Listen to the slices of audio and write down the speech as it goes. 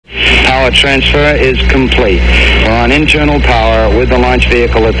power transfer is complete. We're on internal power with the launch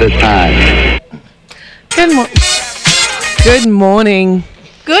vehicle at this time. Good morning.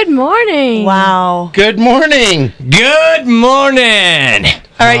 Good morning. Wow. Good morning. Good morning.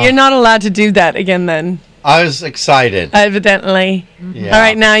 All right, you're not allowed to do that again then, I was excited. evidently. Yeah. All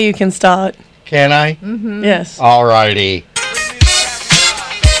right, now you can start. Can I? Yes. All righty.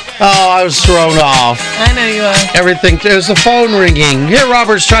 Oh, I was thrown off. I know you are. Everything. There's a phone ringing. Here,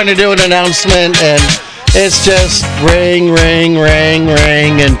 Robert's trying to do an announcement, and it's just ring, ring, ring,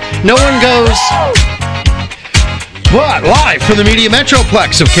 ring, and no one goes. But live from the Media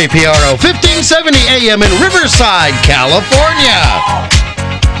Metroplex of KPRO, 1570 AM in Riverside, California.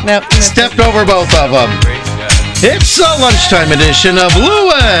 Nope. Stepped over both of them. It's a lunchtime edition of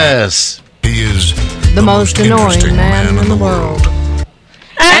Lewis. He is The most annoying man in the world.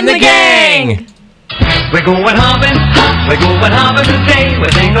 And the gang. We're going hopping today. We're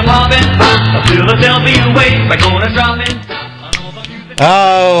thinking of hopping up Philadelphia way. We're going dropping.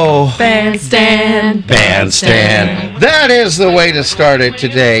 Oh, Bandstand. bandstand. That is the way to start it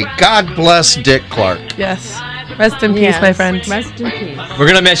today. God bless Dick Clark. Yes. Rest in peace, my friend. Rest in peace. We're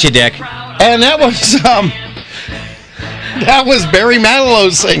gonna miss you, Dick. And that was Barry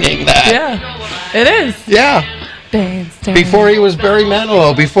Manilow singing that. Yeah, it is. Yeah. Bandstand. Before he was Barry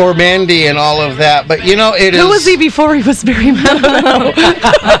Manilow, before Mandy and all of that. But you know, it is. Who was he before he was Barry Manilow?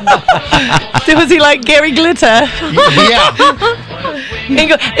 Was he like Gary Glitter? Yeah.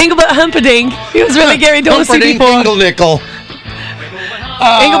 Engelbert Humperdinck. He was really Gary Dorsey Humperdinck before. Nickel.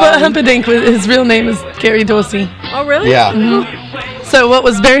 Engelbert Humperdinck, his real name is Gary Dorsey. Oh, really? Yeah. So what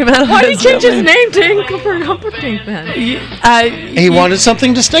was Barry Manilow? Why did he change his name to Engelbert Humperdinck then? He wanted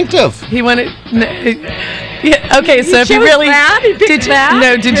something distinctive. He wanted. Yeah. Okay. So if you chose really that? He picked that?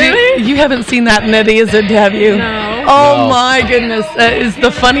 No, did Really? you haven't seen that in Eddie Izzard, have you? No. Oh No. my goodness, that is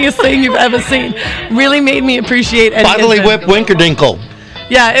the funniest thing you've ever seen. Really made me appreciate Eddie Finally Izzard. whip Winkerdinkle.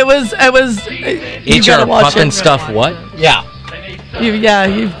 Yeah, it was. You've got to HR watch puffin it. stuff. What? Yeah. You've got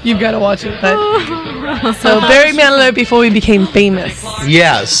to watch it. But so Barry Manilow before he became famous.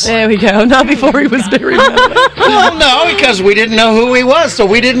 Yes. There we go. Not before he was Barry Manilow. Well, no, because we didn't know who he was, so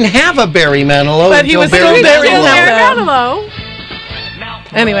we didn't have a Barry Manilow. But he until was still Barry Manilow.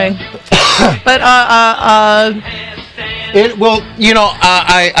 Manilow. Anyway, but It will, you know,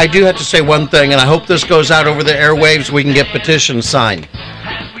 I do have to say one thing, and I hope this goes out over the airwaves. We can get petitions signed.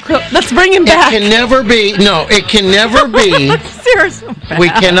 let's bring him It back. can never be. No, it can never be. Seriously. We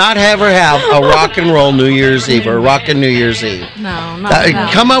cannot ever have a rock and roll New Year's Eve or rockin' New Year's Eve. No, not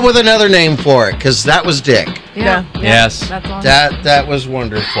that. Come up with another name for it, because that was Dick. Yeah. Yes. That's all. That was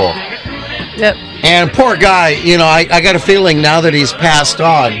wonderful. Yep. And poor guy, you know, I got a feeling now that he's passed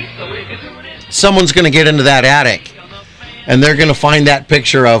on, someone's going to get into that attic, and they're going to find that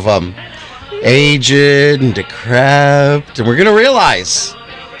picture of him, aged and decrepit, and we're going to realize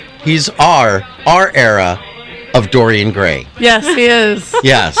he's our era of Dorian Gray. Yes, he is.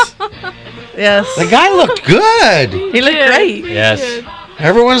 Yes. Yes. The guy looked good. He looked great. Yes.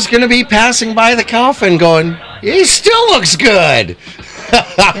 Everyone's going to be passing by the coffin going, he still looks good.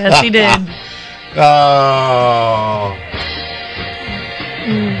 Yes, he did. Oh.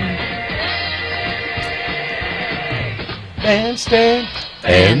 Bandstand.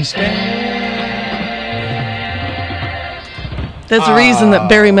 There's a reason that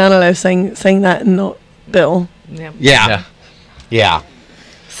Barry Manilow sang that and not Bill. Yeah. Yeah.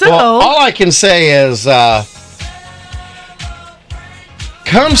 So, Well, all I can say is,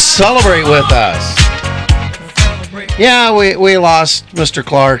 come celebrate with us. Yeah, we lost Mr.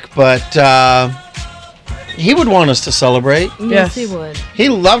 Clark, but he would want us to celebrate. Yes. Yes, he would. He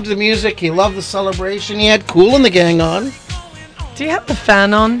loved the music. He loved the celebration. He had Kool and the Gang on. do you have the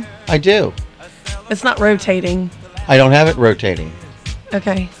fan on? I do. It's not rotating. I don't have it rotating.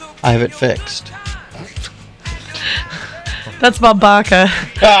 Okay. I have it fixed. That's Bob Barker,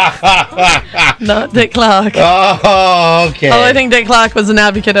 not Dick Clark. Oh, okay. Oh, I think Dick Clark was an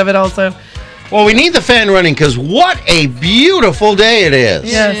advocate of it also. Well, we need the fan running because what a beautiful day it is.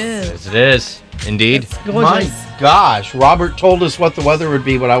 Yes. Yes, it is. Indeed. Gorgeous. My gosh, Robert told us what the weather would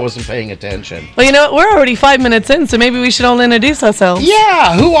be, but I wasn't paying attention. Well, you know what? We're already 5 minutes in, so maybe we should all introduce ourselves.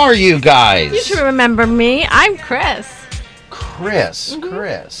 Yeah, who are you guys? You should remember me. I'm Chris. Chris.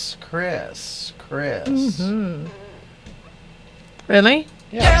 Really?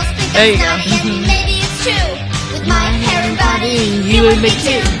 Yeah. There you go. Maybe it's true. With my hair and body, You would be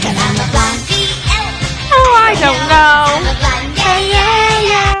too. cause I'm a blind BL. Oh, I don't I'm know. a blind,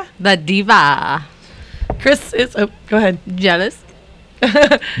 yeah. The diva. Chris is. Oh, go ahead. Jealous?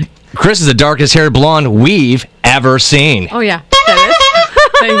 Chris is the darkest haired blonde we've ever seen. Oh, yeah. Jealous?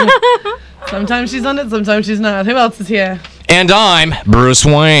 There you go. Sometimes she's on it, sometimes she's not. Who else is here? And I'm Bruce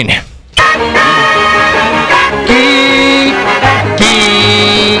Wayne. Geek, geek,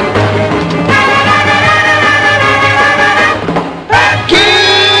 geek.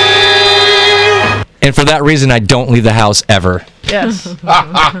 And for that reason, I don't leave the house ever. Yes. And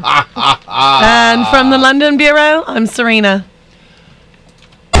from the London Bureau, I'm Serena.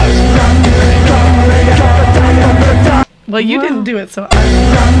 Well, you didn't do it, so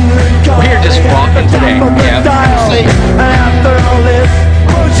We're just rocking today. Yeah.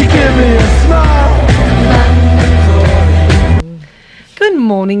 Good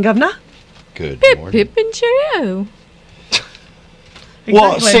morning, Governor. Good morning. Pip and cheerio.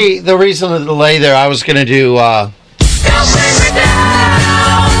 Well, Exactly. see, the reason of the delay there, I was going to do, You've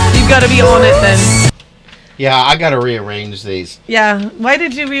got to be on it then. yeah, I got to rearrange these. Yeah. Why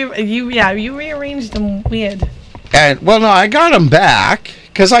did you you rearranged them weird. And, well, no, I got them back,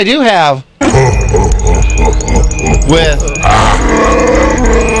 because I do have, with,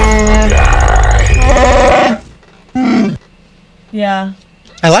 Yeah.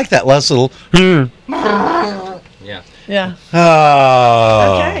 I like that last little, Yeah. Yeah.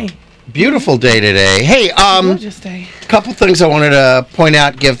 oh, Okay. beautiful day today. Hey, Gorgeous day. couple things I wanted to point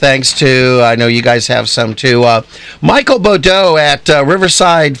out, give thanks to. I know you guys have some too. Michael Baudot at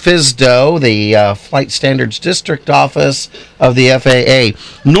Riverside FSDO, the Flight Standards District Office of the FAA.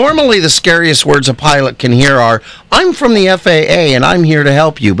 Normally, the scariest words a pilot can hear are, "I'm from the FAA and I'm here to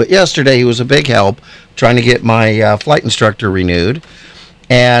help you." But yesterday, he was a big help trying to get my flight instructor renewed.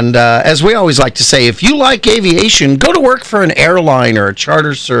 And as we always like to say, if you like aviation, go to work for an airline or a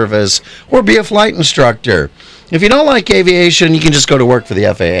charter service or be a flight instructor. If you don't like aviation, you can just go to work for the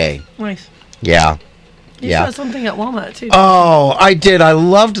FAA. Nice. Yeah. You Yeah. saw something at Walmart too. Oh, I did. I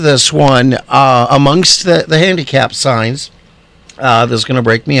loved this one. Amongst the handicap signs, this is going to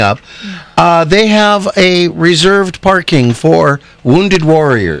break me up. They have a reserved parking for wounded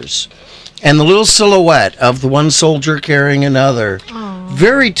warriors. And the little silhouette of the one soldier carrying another.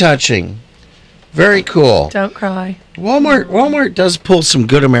 Very touching. Very cool. Don't cry. Walmart does pull some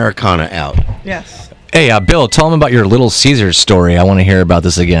good Americana out. Yes. Hey, Bill, tell them about your Little Caesars story. I want to hear about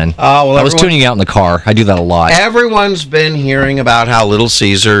this again. Well, I was everyone- tuning you out in the car. I do that a lot. Everyone's been hearing about how Little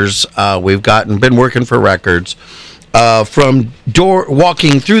Caesars, we've been working for records, from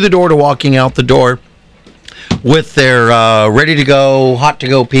walking through the door to walking out the door with their ready to go, hot to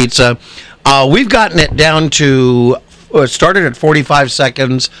go pizza. We've gotten it down to, it started at 45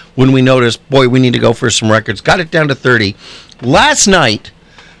 seconds when we noticed, boy, we need to go for some records. Got it down to 30. Last night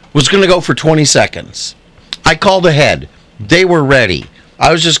was going to go for 20 seconds. I called ahead. They were ready.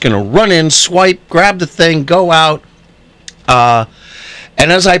 I was just going to run in, swipe, grab the thing, go out.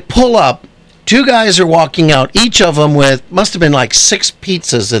 And as I pull up, two guys are walking out, each of them with, must have been like 6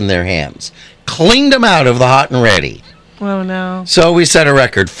 pizzas in their hands. Cleaned them out of the hot and ready. Oh no. So we set a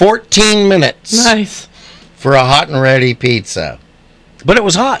record, 14 minutes Nice. for a hot and ready pizza. But it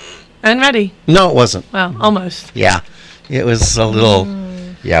was hot. And ready. No, it wasn't. Well, almost. Yeah. It was a little,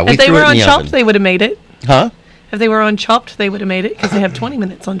 yeah, we If they threw were it on in the Chopped, oven. they would have made it. Huh? If they were on Chopped, they would have made it because they have 20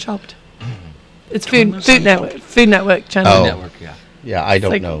 minutes on Chopped. It's Food Network channel. Oh. Network, yeah. Yeah, I don't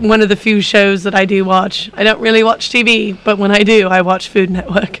Like know. one of the few shows that I do watch. I don't really watch TV, but when I do, I watch Food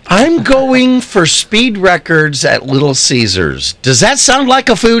Network. I'm going for speed records at Little Caesars. Does that sound like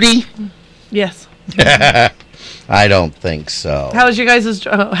a foodie? Yes. I don't think so. How was your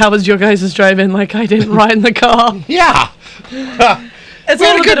guys' driving? Like I didn't ride in the car. Yeah. It's We a had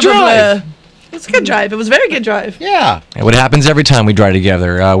a little good bit of a drive. blur. It's a good drive. It was a very good drive. Yeah. And what happens every time we drive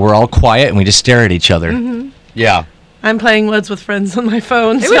together? We're all quiet and we just stare at each other. Yeah. I'm playing Words with Friends on my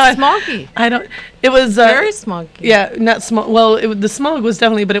phone. It so was I- smoggy. I don't. It was Very smoggy. Yeah, not smog. Well, the smog was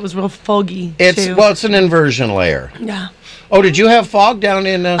definitely, but it was real foggy. It's too. it's an inversion layer. Yeah. Oh, did you have fog down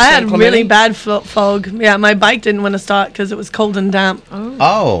in I San had Clemente? really bad fog. Yeah, my bike didn't want to start because it was cold and damp.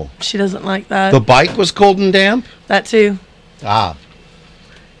 Oh, She doesn't like that. the bike was cold and damp? That too. Ah,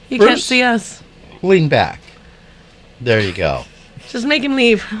 You can't Bruce? see us. lean back. There you go. Just make him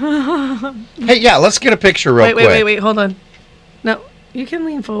leave. Hey, yeah, let's get a picture real quick. Wait. Hold on. No, you can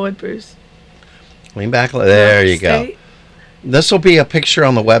lean forward, Bruce. Lean back. There you go. Stay- This will be a picture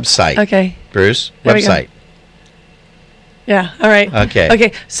on the website. Okay. Bruce, There we go. website. Yeah. All right. Okay.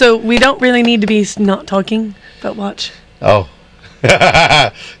 Okay. So we don't really need to be not talking, but watch. Oh.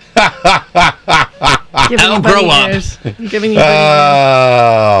 Giving I'll you grow bunny up. ears. I'm giving you bunny ears.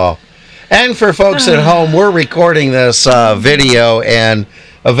 Oh. And for folks at home, we're recording this video, and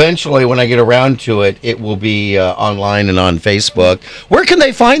eventually, when I get around to it, it will be online and on Facebook. Where can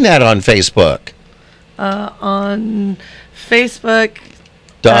they find that on Facebook? On Facebook,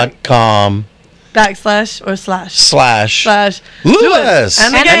 Facebook.com / or slash / Lewis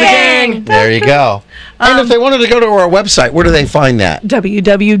and the gang. There you go. And if they wanted to go to our website, where do they find that?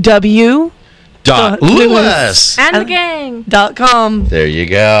 www.lewis And the gang. .com. There you Hey, we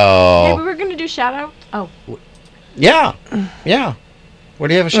go. were going to do shout out. Oh. Yeah. What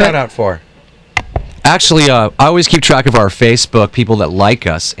do you have a shout out for? Actually, I always keep track of our Facebook people that like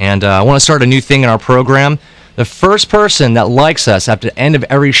us, and I want to start a new thing in our program. The first person that likes us at the end of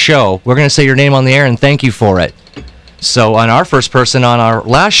every show, we're going to say your name on the air and thank you for it. So on our first person on our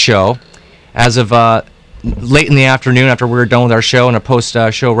last show, as of late in the afternoon after we were done with our show and a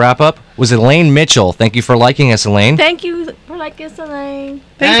post-show wrap-up, was Elaine Mitchell. Thank you for liking us, Elaine. Thank you for liking us, Elaine.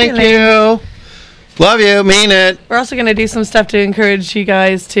 Thank Elaine. you. Love you. Mean it. We're also going to do some stuff to encourage you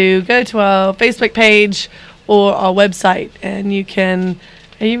guys to go to our Facebook page or our website, and you can.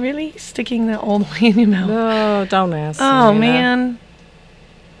 Are you really sticking that all the way in your mouth? No, don't ask. Oh man,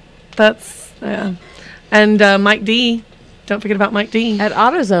 that's yeah. And Mike D. Don't forget about Mike D. At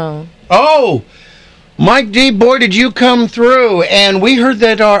AutoZone. Oh, Mike D, boy, did you come through. And we heard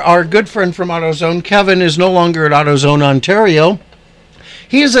that our good friend from AutoZone, Kevin, is no longer at AutoZone Ontario.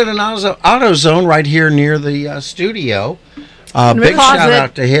 He is at an AutoZone right here near the studio. Big shout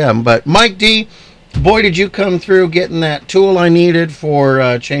out to him. But Mike D, boy, did you come through getting that tool I needed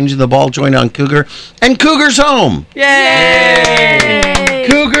for changing the ball joint on Cougar. And Cougar's home. Yay!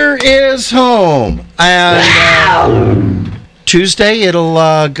 Cougar is home. And Tuesday, it'll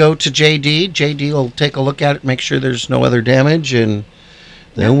go to JD. JD will take a look at it, make sure there's no other damage, and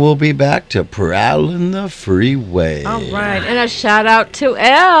then we'll be back to prowling the freeway. All right. And a shout out to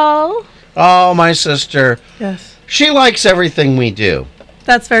Elle. Oh, my sister. Yes, She likes everything we do.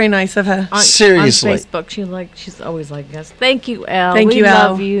 that's very nice of her. Seriously. On Facebook. She's always liking us. Thank you, Elle. Thank you, we Elle.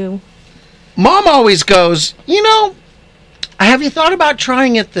 love you. Mom always goes, have you thought about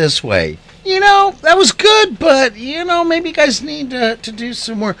trying it this way? That was good, but, maybe you guys need to do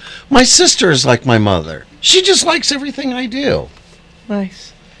some more. My sister is like my mother. She just likes everything I do.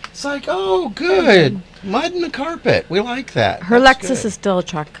 Nice. It's like, oh, good. Mud in the carpet. We like that. Her That's Lexus is still a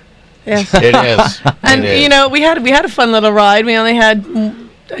truck. Yes. good. It is. And It is. we had a fun little ride. We only had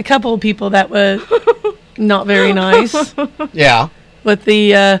a couple of people that were not very nice Yeah. with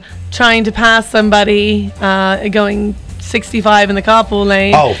the trying to pass somebody going 65 in the carpool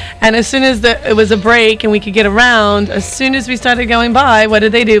lane. Oh. And as soon as it was a break and we could get around, as soon as we started going by, what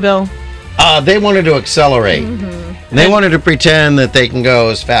did they do, Bill? They wanted to accelerate. And they wanted to pretend that they can go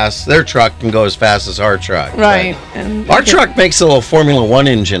as fast, their truck can go as fast as our truck. Right. But And our truck makes a little Formula One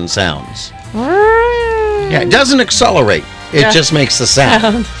engine sounds. Yeah, it doesn't accelerate. It Yeah. just makes the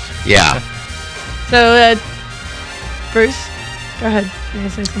sound. Yeah. So, Bruce, go ahead. You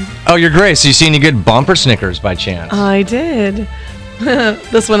want to say something? Oh, you're great. So you see any good bumper Snickers by chance? I did.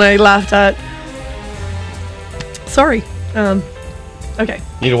 This one I laughed at. Sorry. Okay.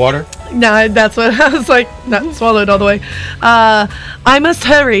 Need a water? No, that's what I was like. Not swallowed all the way. I must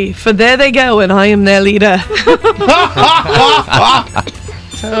hurry, for there they go, and I am their leader.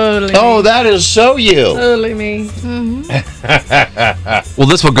 Totally. Oh, that is so you. Totally me. Well,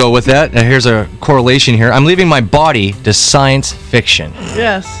 this will go with that. Here's a correlation here. I'm leaving my body to science fiction.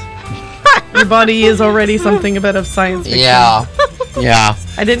 Yes. Your body is already something a bit of science fiction. Yeah. Yeah.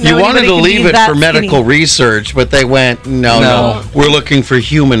 I didn't know You wanted anybody to could leave be it that for medical skinny. research, but they went, no, we're looking for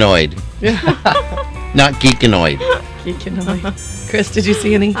humanoid, not geekanoid. Geekanoid. Chris, did you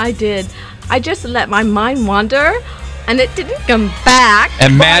see any? I did. I just let my mind wander, and it didn't come back.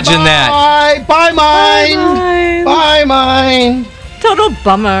 Imagine that. Bye, mind. Bye, mind. Total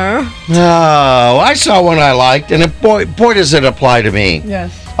bummer. Oh, I saw one I liked, and boy, does it apply to me.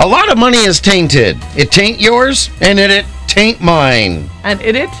 Yes. A lot of money is tainted. It taint yours, and it taint mine. And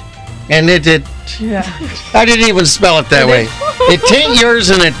it? And it. Yeah. I didn't even spell it that way. It taint yours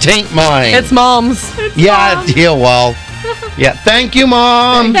and it taint mine. It's mom's. Yeah, deal well. Yeah, thank you,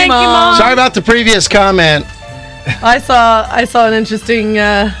 Mom. Thank you, Mom. Sorry about the previous comment. I saw an interesting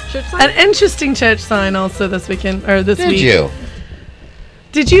Church sign? an interesting church sign also this weekend or this Did week. you?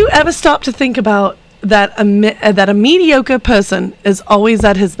 Did you ever stop to think about that a mediocre person is always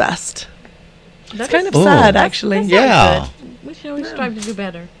at his best? It's kind of sad, actually. Yeah. We should always strive to do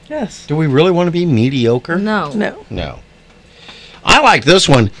better. Yes. Do we really want to be mediocre? No. No. No. I like this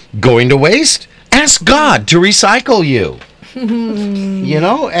one. Going to waste? Ask God to recycle you.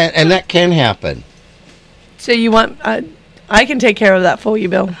 And that can happen. So you want? I can take care of that for you,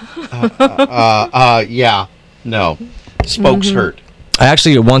 Bill. Yeah. No. Spokes hurt. I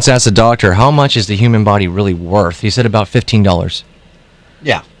actually once asked the doctor, how much is the human body really worth? He said about $15.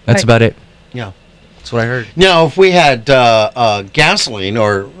 Yeah. That's Right. about it. Yeah. That's what I heard. Now, if we had gasoline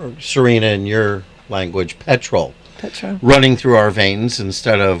or Serena, in your language, petrol, Petra. running through our veins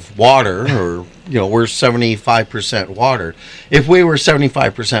instead of water, or we're 75% water. If we were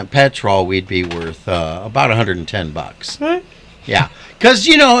 75% petrol, we'd be worth about $110. Yeah, because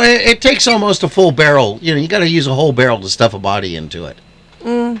it takes almost a full barrel. You got to use a whole barrel to stuff a body into it.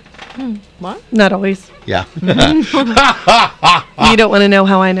 What? Not always. Yeah. You don't want to know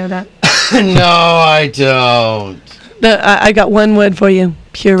how I know that. No, I don't. I got one word for you.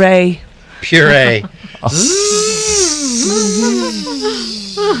 Puree. Puree.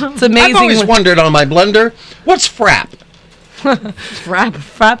 It's amazing. I've always wondered on my blender, what's frap?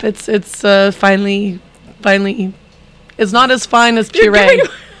 Frap. It's finally. It's not as fine as puree.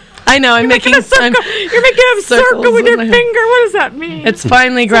 I know. I'm making a circle. You're making a circle with your finger. What does that mean? It's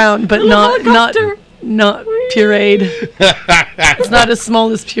finely ground, but not pureed. It's not as small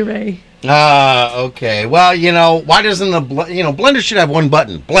as puree. Okay. Well, why doesn't the blender should have one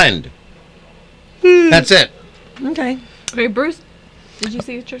button? Blend. That's it. Okay. Okay, Bruce, did you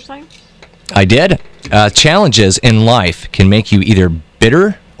see the church sign? I did. Challenges in life can make you either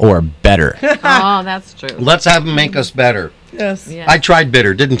bitter or better. Oh, that's true. Let's have them make us better. Yes. Yeah. I tried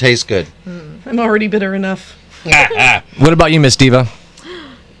bitter. Didn't taste good. I'm already bitter enough. What about you, Miss Diva?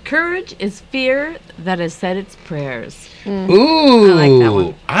 Courage is fear that has said its prayers. Ooh. I like that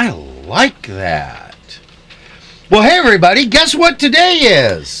one. I like that. Well, hey, everybody. Guess what today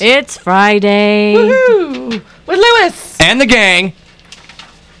is? It's Friday. Woohoo! With Lewis. And the gang.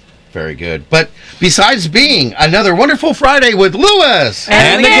 Very good. But besides being another wonderful Friday with Lewis,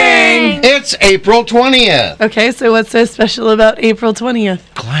 And the gang. it's April 20th. Okay, so what's so special about April 20th?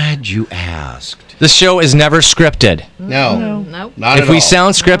 Glad you asked. This show is never scripted. No. Nope. Not If at we all.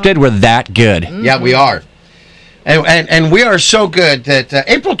 sound scripted, we're that good. Yeah, we are. And we are so good that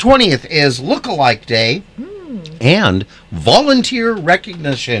April 20th is Lookalike Day and Volunteer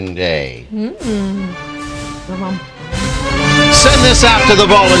Recognition Day. Send this out to the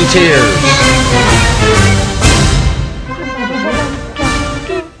volunteers.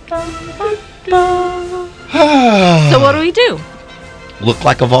 So what do we do? Look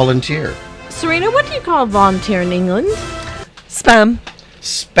like a volunteer. Serena, what do you call a volunteer in England? Spam.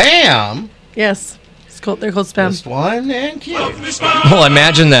 Spam? Yes. They're called spam. Just one and cute. Well,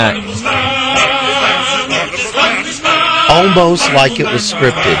 imagine that. Almost like it was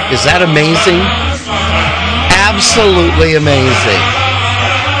scripted. Is that amazing? Absolutely amazing.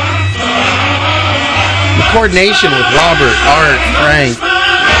 The coordination with Robert, Art, Frank,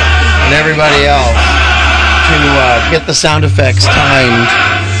 and everybody else to get the sound effects timed.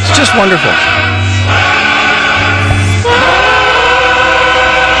 It's just wonderful.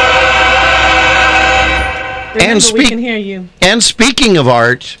 Remember, we can hear you. And speaking of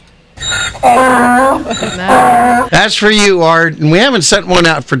Art, that's for you, Art. And we haven't sent one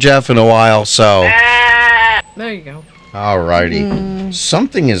out for Jeff in a while, so. There you go. Alrighty.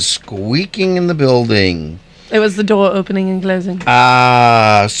 Something is squeaking in the building. It was the door opening and closing.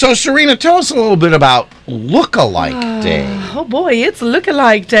 So Serena, tell us a little bit about Lookalike Day. Oh boy, it's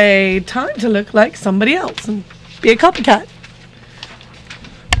Lookalike Day. Time to look like somebody else and be a copycat.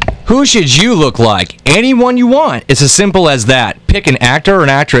 Who should you look like? Anyone you want. It's as simple as that. Pick an actor or an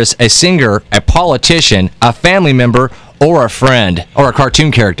actress, a singer, a politician, a family member, or a friend, or a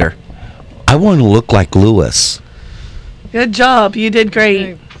cartoon character. I want to look like Lewis. Good job. You did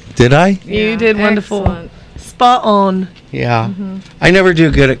great. Did I? You did wonderful. Excellent. Spot on. Yeah. I never do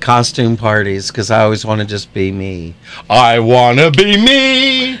good at costume parties because I always want to just be me. I want to be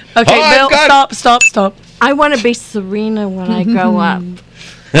me. Okay, Bill, stop. I want to be Serena when I grow up.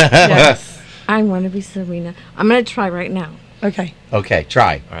 Yes. I want to be Serena. I'm going to try right now. Okay. Okay,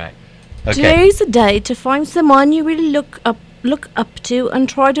 try. All right. Okay. Today's the day to find someone you really look up to and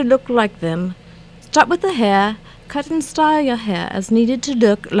try to look like them. Start with the hair. Cut and style your hair as needed to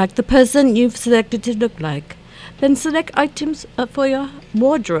look like the person you've selected to look like. Then select items for your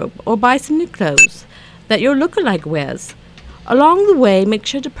wardrobe or buy some new clothes that your lookalike wears. Along the way, make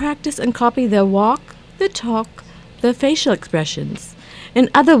sure to practice and copy their walk, their talk, their facial expressions. In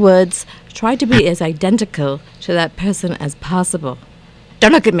other words, try to be as identical to that person as possible.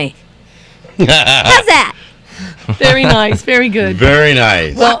 Don't look at me. How's that? Very nice. Very good. Very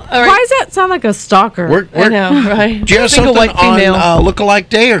nice. Well, all Why right. does that sound like a stalker? I know, right? Do you have Single something white female. on Lookalike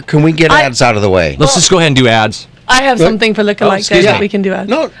Day, or can we get ads out of the way? Let's just go ahead and do ads. I have something for Lookalike Day excuse that me. we can do.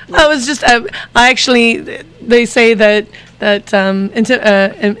 No. I was just, I actually, they say that that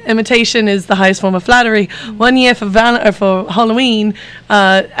imitation is the highest form of flattery. One year for Halloween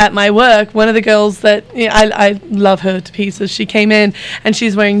at my work, one of the girls that I love her to pieces. She came in and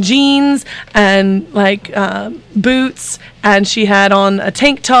she's wearing jeans and like boots, and she had on a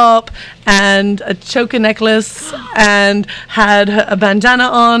tank top and a choker necklace and had a bandana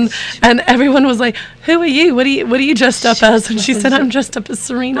on, and everyone was like, "Who are you? What are you dressed up as?" And she said, "I'm dressed up as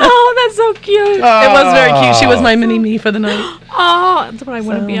Serena." Oh, that's so cute. It was very cute. She was my mini-me for the night. Oh, that's what I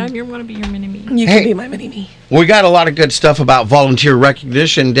want to be. I want to be your mini-me. You can be my mini-me. We got a lot of good stuff about Volunteer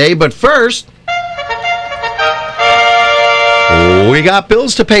Recognition Day, but first, we got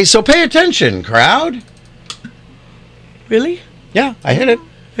bills to pay, so pay attention, crowd. Really? Yeah, I hit it.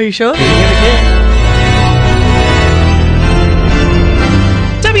 Are you sure?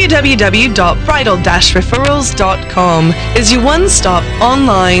 www.bridal-referrals.com is your one-stop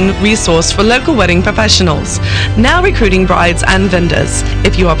online resource for local wedding professionals, now recruiting brides and vendors.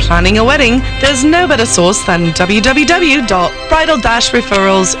 If you are planning a wedding, there's no better source than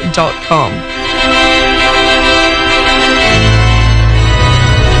www.bridal-referrals.com.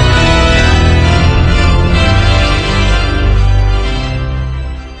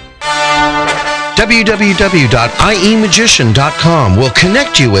 www.iemagician.com will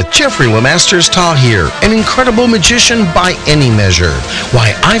connect you with Jeffrey Lemasters Tahir, an incredible magician by any measure.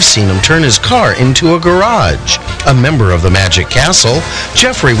 Why, I've seen him turn his car into a garage. A member of the Magic Castle,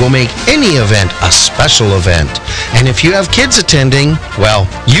 Jeffrey will make any event a special event. And if you have kids attending, well,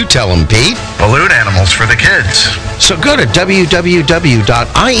 you tell them, Pete. Balloon animals for the kids. So go to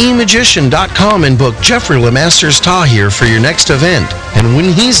www.iemagician.com and book Jeffrey Lemasters Tahir for your next event. And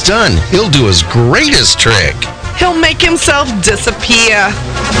when he's done, he'll do his greatest trick. He'll make himself disappear.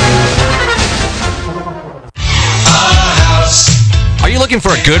 Are you looking for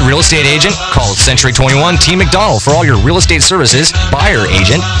a good real estate agent? Call Century 21 T. McDonald for all your real estate services, buyer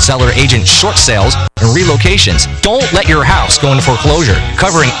agent, seller agent short sales, and relocations. Don't let your house go into foreclosure.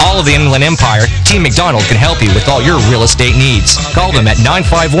 Covering all of the Inland Empire, T. McDonald can help you with all your real estate needs. Call them at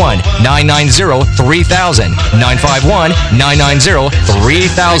 951-990-3000,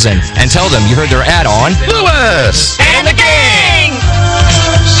 951-990-3000, and tell them you heard their ad on Lewis And the gang!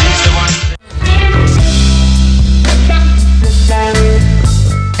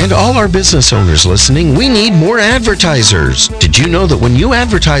 And all our business owners listening, we need more advertisers. Did you know that when you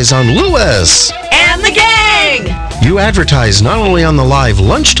advertise on Lewis And the gang! you advertise not only on the live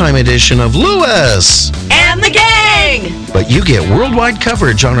lunchtime edition of Lewis, And the gang! but you get worldwide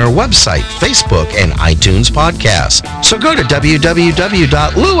coverage on our website, Facebook, and iTunes podcast. So go to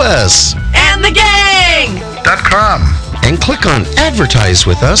www.lewis.com and click on Advertise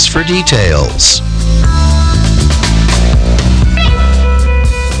with Us for details.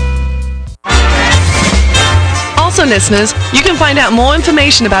 Also, listeners, you can find out more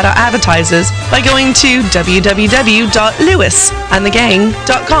information about our advertisers by going to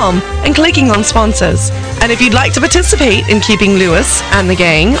www.lewisandthegang.com and clicking on sponsors. And if you'd like to participate in keeping Lewis and the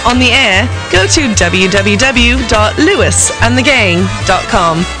Gang on the air, go to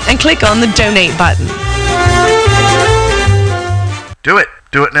www.lewisandthegang.com and click on the donate button. Do it.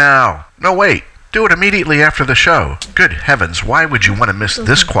 Do it now. No, wait. Do it immediately after the show. Good heavens, why would you want to miss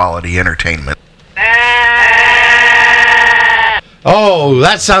this quality entertainment? Oh,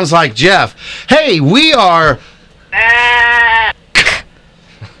 that sounds like Jeff. Hey, we are...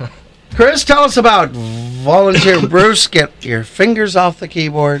 Chris, tell us about Volunteer Bruce. Get your fingers off the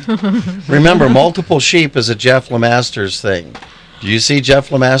keyboard. Remember, multiple sheep is a Jeff Lemasters thing. Do you see Jeff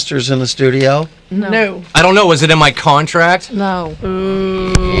Lemasters in the studio? No. I don't know. Was it in my contract? No.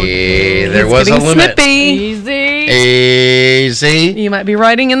 Hey, there was a limit. Snippy. Easy. You might be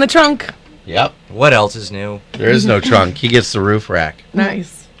riding in the trunk. Yep. What else is new? There is no trunk. He gets the roof rack.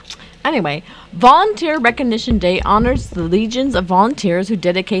 Nice. Anyway, Volunteer Recognition Day honors the legions of volunteers who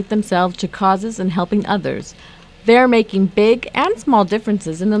dedicate themselves to causes and helping others. They are making big and small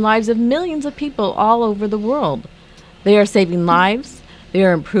differences in the lives of millions of people all over the world. They are saving lives, they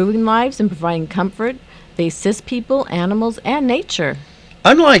are improving lives and providing comfort. They assist people, animals, and nature.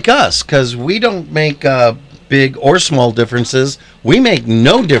 Unlike us, because we don't make big or small differences, we make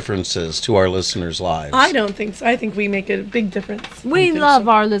no differences to our listeners' lives. I don't think so. I think we make a big difference. We love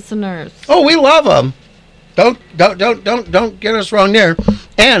our listeners. Oh, we love them. Don't get us wrong there.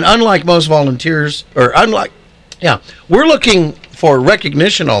 And unlike most volunteers, we're looking for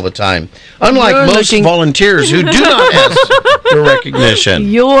recognition all the time. Unlike most volunteers who do not ask for recognition.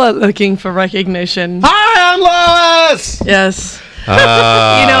 You're looking for recognition. Hi, I'm Lois. Yes.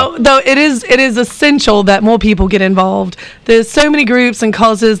 Though it is essential that more people get involved. There's so many groups and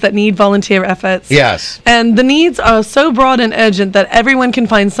causes that need volunteer efforts. Yes. And the needs are so broad and urgent that everyone can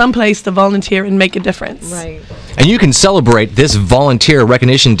find some place to volunteer and make a difference. Right. And you can celebrate this Volunteer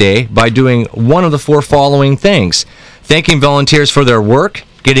Recognition Day by doing one of the 4 following things. Thanking volunteers for their work,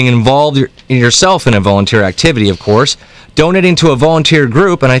 getting involved yourself in a volunteer activity, of course, donating to a volunteer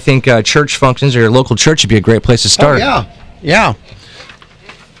group, and I think church functions or your local church would be a great place to start. Oh, yeah.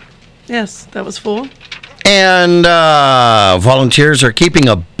 Yes, that was 4. And volunteers are keeping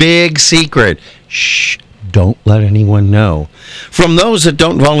a big secret. Shh, don't let anyone know. From those that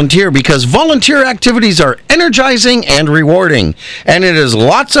don't volunteer, because volunteer activities are energizing and rewarding, and it is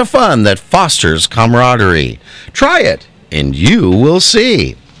lots of fun that fosters camaraderie. Try it, and you will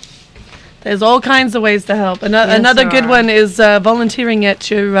see. There's all kinds of ways to help. Another good one is volunteering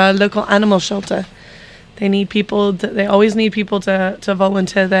at your local animal shelter. They need people. They always need people to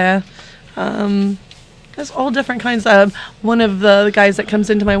volunteer there. There's all different kinds. One of the guys that comes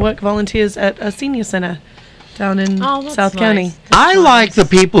into my work volunteers at a senior center down in South County. I like the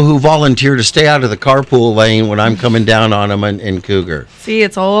people who volunteer to stay out of the carpool lane when I'm coming down on them in Cougar. See,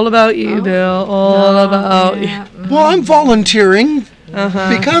 it's all about you, Bill. All about you. Well, I'm volunteering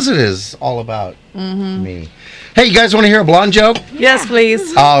because it is all about me. Hey, you guys want to hear a blonde joke? Yes,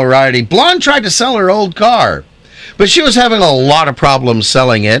 please. All righty. Blonde tried to sell her old car, but she was having a lot of problems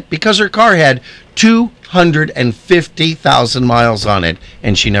selling it because her car had 250,000 miles on it,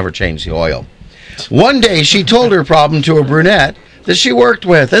 and she never changed the oil. One day, she told her problem to a brunette that she worked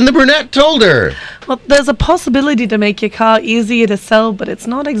with, and the brunette told her, Well, there's a possibility to make your car easier to sell, but it's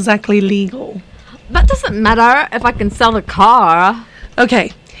not exactly legal. That doesn't matter if I can sell the car.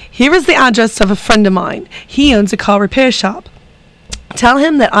 Okay, here is the address of a friend of mine. He owns a car repair shop. Tell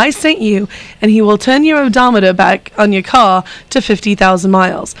him that I sent you, and he will turn your odometer back on your car to 50,000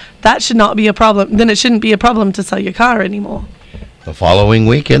 miles. That should not be a problem. Then it shouldn't be a problem to sell your car anymore. The following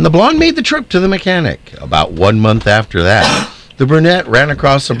weekend, the blonde made the trip to the mechanic. About 1 month after that, the brunette ran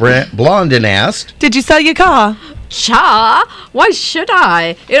across the blonde and asked, Did you sell your car? Cha, why should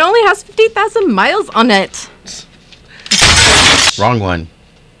I? It only has 50,000 miles on it. Wrong one.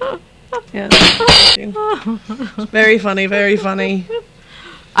 Yeah. Very funny, very funny.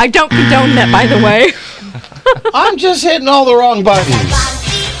 I don't condone that, by the way. I'm just hitting all the wrong buttons.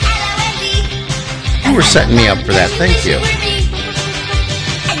 You were setting me up for that. Thank you.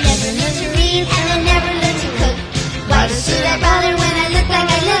 I never learned to read and I never learned to cook. Why should I bother when I look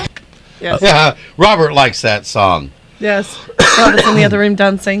like I look? Yes. Yeah, Robert likes that song. Yes. Robert's in the other room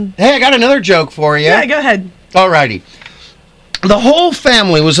dancing. Hey, I got another joke for you. Yeah, go ahead. All righty. The whole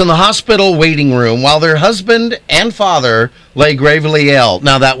family was in the hospital waiting room while their husband and father lay gravely ill.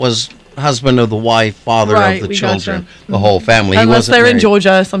 Now, that was husband of the wife, father Right, of the we children, gotcha. the whole family. He Unless wasn't they're in married.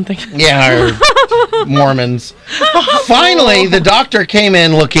 Georgia or something. Yeah, or Mormons. Finally, the doctor came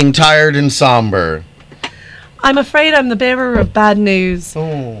in looking tired and somber. I'm afraid I'm the bearer of bad news.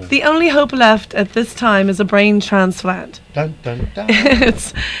 Oh. The only hope left at this time is a brain transplant. Dun, dun, dun.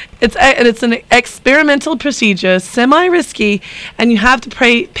 It's an experimental procedure, semi-risky, and you have to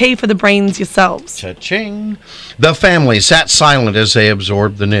pay for the brains yourselves. Cha-ching. The family sat silent as they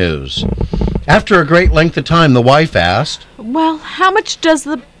absorbed the news. After a great length of time, the wife asked. Well, how much does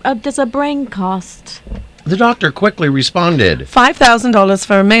a brain cost? The doctor quickly responded. $5,000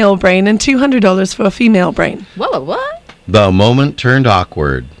 for a male brain and $200 for a female brain. What? The moment turned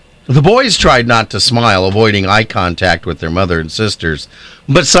awkward. The boys tried not to smile, avoiding eye contact with their mother and sisters,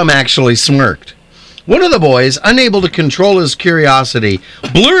 but some actually smirked. One of the boys, unable to control his curiosity,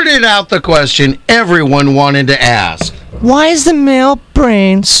 blurted out the question everyone wanted to ask. Why is the male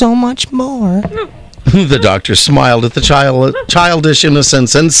brain so much more? The doctor smiled at the childish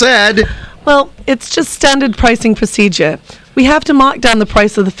innocence and said, Well, it's just standard pricing procedure. We have to mark down the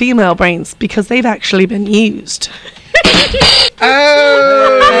price of the female brains because they've actually been used. Do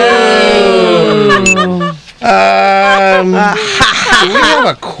we have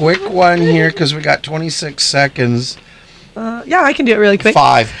a quick one here? Because we got 26 seconds. Yeah, I can do it really quick.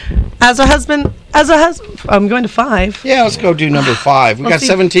 5. As a husband, I'm going to 5. Yeah, let's go do number 5. We Well, got see-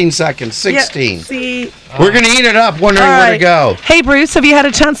 17 seconds. 16. Yeah, see. We're going to eat it up, wondering All where to right. go. Hey, Bruce, have you had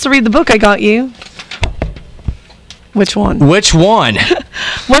a chance to read the book I got you? Which one? Which one?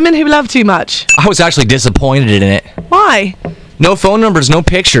 Women Who Love Too Much. I was actually disappointed in it. Why? No phone numbers, no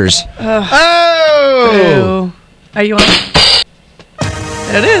pictures. Oh! Ooh. Are you on?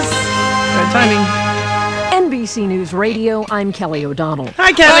 There it is. Good timing. NBC News Radio, I'm Kelly O'Donnell.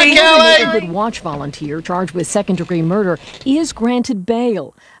 Hi, Kelly. A neighborhood watch volunteer charged with second-degree murder is granted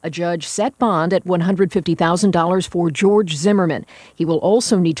bail. A judge set bond at $150,000 for George Zimmerman. He will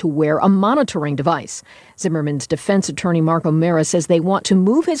also need to wear a monitoring device. Zimmerman's defense attorney, Mark O'Mara, says they want to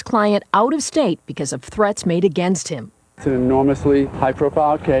move his client out of state because of threats made against him. It's an enormously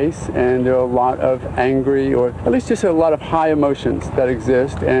high-profile case, and there are a lot of angry, or at least just a lot of high emotions that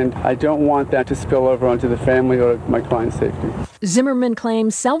exist, and I don't want that to spill over onto the family or my client's safety. Zimmerman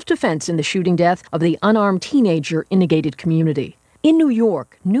claims self-defense in the shooting death of the unarmed teenager in the gated community. In New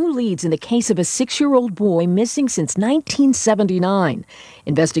York, new leads in the case of a 6-year-old boy missing since 1979.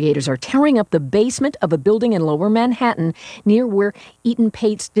 Investigators are tearing up the basement of a building in Lower Manhattan near where Eaton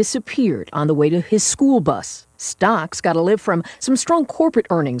Pates disappeared on the way to his school bus. Stock's got to live from some strong corporate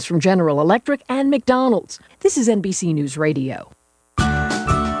earnings from General Electric and McDonald's. This is NBC News Radio.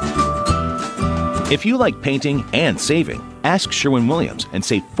 If you like painting and saving, ask Sherwin-Williams and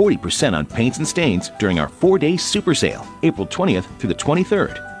save 40% on paints and stains during our 4-day super sale, April 20th through the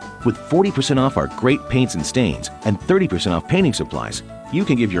 23rd. With 40% off our great paints and stains and 30% off painting supplies, you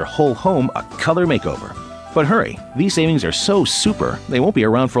can give your whole home a color makeover. But hurry, these savings are so super, they won't be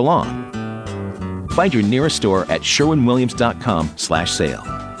around for long. Find your nearest store at sherwinwilliams.com/sale.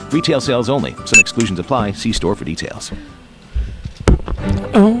 Retail sales only. Some exclusions apply. See store for details.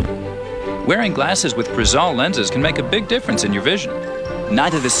 Wearing glasses with Crizal lenses can make a big difference in your vision.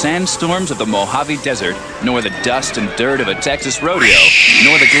 Neither the sandstorms of the Mojave Desert, nor the dust and dirt of a Texas rodeo,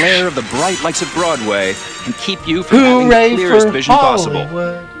 nor the glare of the bright lights of Broadway can keep you from having the clearest vision possible.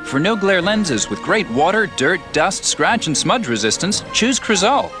 For no glare lenses with great water, dirt, dust, scratch, and smudge resistance, choose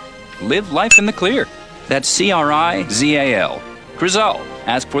Crizal. Live life in the clear. That's C-R-I-Z-A-L. Crizal.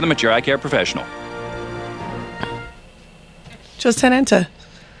 Ask for them at your eye care professional. Just hit enter.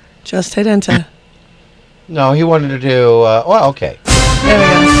 Just hit enter. No, he wanted to do, well, okay. There we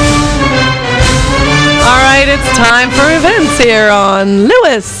go. All right, it's time for events here on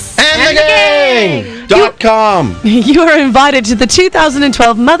Lewis and the Gang.com. You are invited to the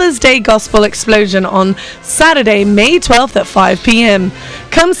 2012 Mother's Day Gospel Explosion on Saturday, May 12th at 5 p.m.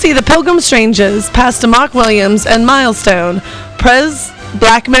 Come see the Pilgrim Strangers, Pastor Mark Williams, and Milestone, Prez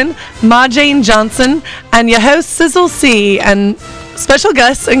Blackman, Ma Jane Johnson, and your host Sizzle C, and special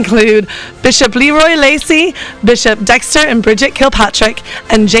guests include Bishop Leroy Lacey, Bishop Dexter and Bridget Kilpatrick,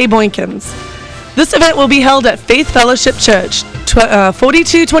 and Jay Boykins. This event will be held at Faith Fellowship Church,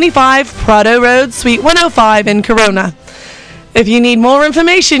 4225 Prado Road, Suite 105 in Corona. If you need more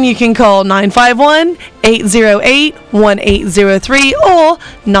information, you can call 951-808-1803 or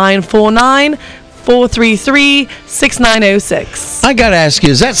 949-433-6906. I gotta ask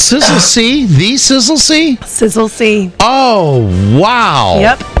you, is that Sizzle C? The Sizzle C? Sizzle C. Oh, wow.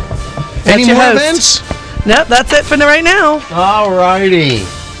 Yep. Any your more host. events? Nope, that's it for right now. All righty.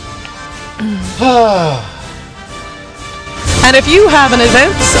 And if you have an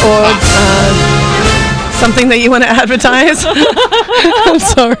event or something that you want to advertise, I'm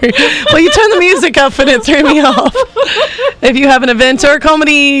sorry. Well, you turned the music up and it threw me off. If you have an event or a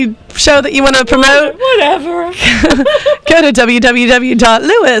comedy show that you want to promote, Whatever. go to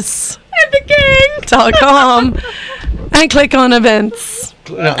www.lewisandthegang.com and click on events.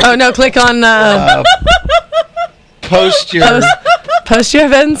 No. Oh, no, click on Post your... post your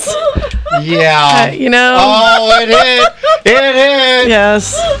events. Yeah. You know. Oh, it hit. It hit.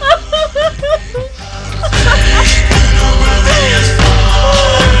 Yes.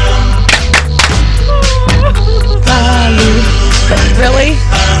 Really?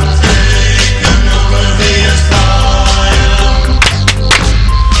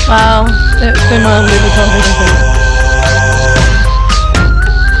 Wow. They might leave the company.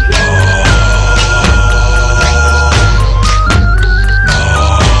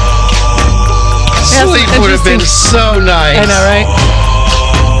 Sleep would have been so nice. I know, right?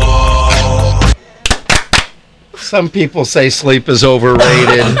 Some people say sleep is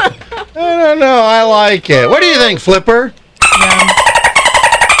overrated. I don't know. I like it. What do you think, Flipper? Yeah.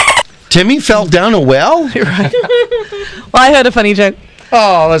 Timmy fell down a well? You're right. Well, I heard a funny joke.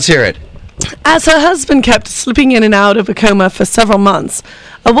 Oh, let's hear it. As her husband kept slipping in and out of a coma for several months,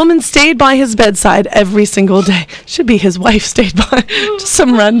 a woman stayed by his bedside every single day. Should be his wife stayed by. Just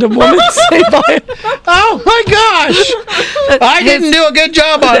some random woman stayed by him. Oh my gosh! I didn't do a good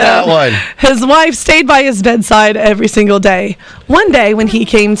job on that one. His wife stayed by his bedside every single day. One day when he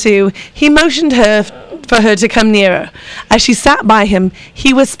came to, he motioned her for her to come nearer. As she sat by him,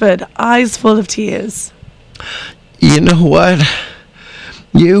 he whispered, eyes full of tears, You know what?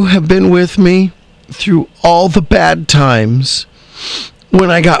 You have been with me through all the bad times. When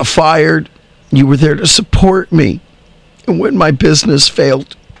I got fired, You were there to support me. And when my business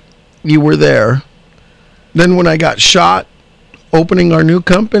failed, you were there. Then when I got shot, opening our new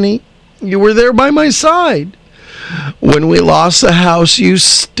company, you were there by my side. When we lost the house, you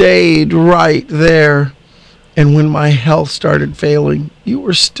stayed right there. And when my health started failing, you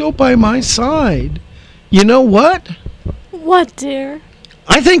were still by my side. You know what? What, dear?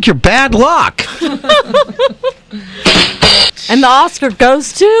 I think you're bad luck. And the Oscar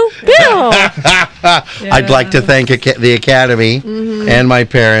goes to Bill. I'd like to thank the Academy and my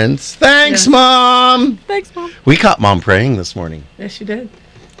parents. Thanks, Mom. Thanks, Mom. We caught Mom praying this morning. Yes, you did.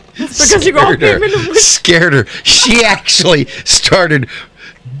 Because you all came in the Scared her. She actually started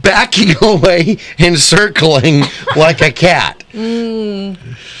backing away and circling like a cat.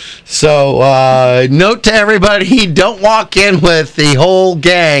 So, note to everybody, don't walk in with the whole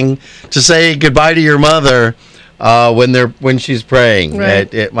gang to say goodbye to your mother when she's praying.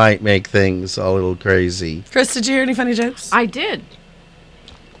 Right. It might make things a little crazy. Chris, did you hear any funny jokes? I did.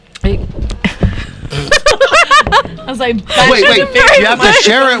 I was like, Wait, you have to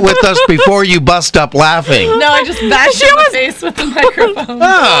share it with us before you bust up laughing. No, I just bashed her in the face with the microphone.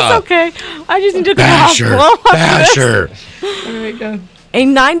 Ah. It's okay. I just need to go Bash her. Bash her. There we go. A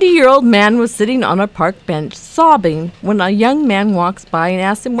 90-year-old man was sitting on a park bench sobbing when a young man walks by and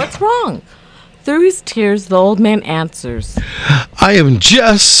asks him what's wrong. Through his tears, the old man answers, I am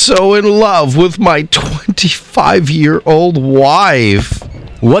just so in love with my 25-year-old wife.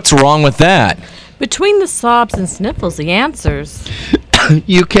 What's wrong with that? Between the sobs and sniffles, he answers,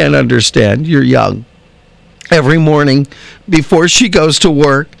 You can't understand. You're young. Every morning, before she goes to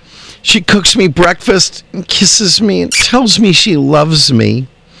work, she cooks me breakfast and kisses me and tells me she loves me.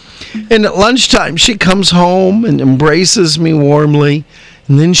 And at lunchtime, she comes home and embraces me warmly,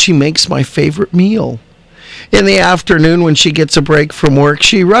 and then she makes my favorite meal. In the afternoon, when she gets a break from work,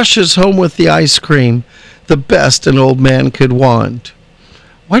 she rushes home with the ice cream, the best an old man could want.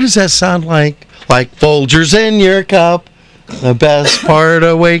 Why does that sound like Folgers in your cup? The best part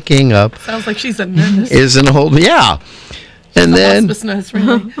of waking up Sounds like she's a nurse. is an old, yeah. And then Hospice nurse,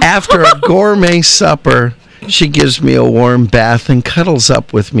 really. after a gourmet supper, she gives me a warm bath and cuddles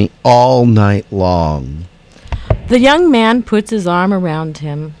up with me all night long. The young man puts his arm around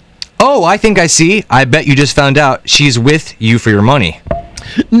him. Oh, I think I see. I bet you just found out she's with you for your money.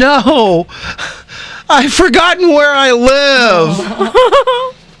 No, I've forgotten where I live.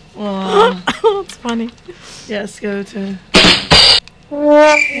 It's funny. Yes, go to.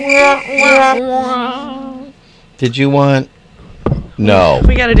 Did you want? No.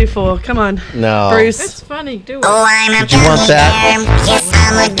 We got to do 4. Come on. No. Bruce. It's funny. Do it. Did you want that?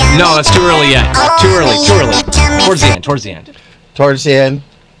 No, it's too early yet. Too early. Too early. Towards the end. Towards the end. Towards the end?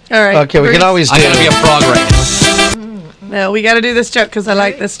 All right. Okay, we Bruce. can always do I gotta be a it. frog right now. No, we got to do this joke because I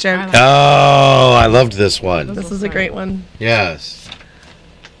like this joke. Oh, I loved this one. This is a great one. Yes.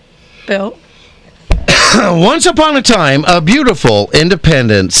 Bill. Once upon a time, a beautiful,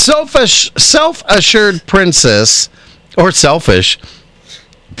 independent, self-assured princess, or selfish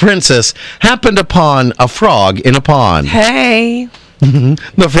princess, happened upon a frog in a pond. Hey.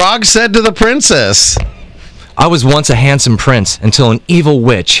 The frog said to the princess, I was once a handsome prince until an evil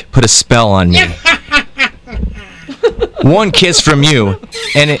witch put a spell on me. One kiss from you,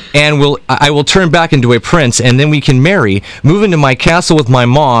 and I will turn back into a prince, and then we can marry, move into my castle with my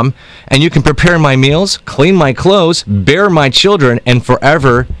mom, and you can prepare my meals, clean my clothes, bear my children, and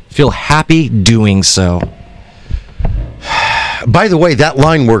forever feel happy doing so. By the way, that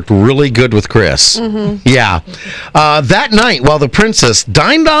line worked really good with Chris. Yeah. That night, while the princess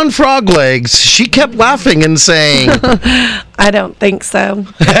dined on frog legs, she kept laughing and saying, I don't think so.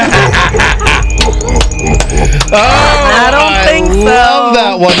 I don't think so. Love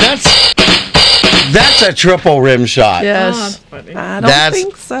that one. That's a triple rim shot. Yes. I don't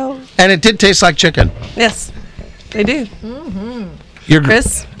think so. And it did taste like chicken. Yes, they do. Your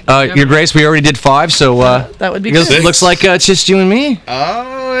Chris? Your Grace, we already did 5, so That would be it good. looks like it's just you and me.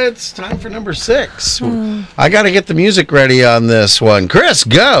 Oh, it's time for number 6. I got to get the music ready on this one. Chris,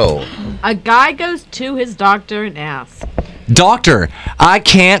 go. A guy goes to his doctor and asks, Doctor, I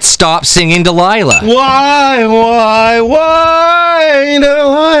can't stop singing Delilah. Why,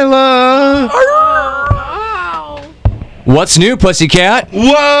 Delilah? What's new, pussycat?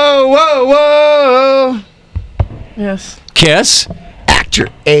 Whoa. Yes. Kiss. Act your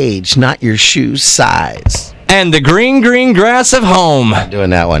age, not your shoe size. And the green grass of home. Not doing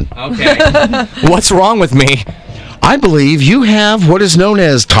that one. Okay. What's wrong with me? I believe you have what is known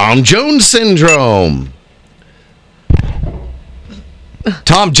as Tom Jones syndrome.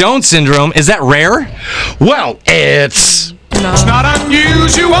 Tom Jones syndrome? Is that rare? Well, it's It's not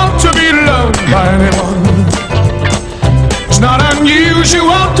unusual to be loved by anyone. It's not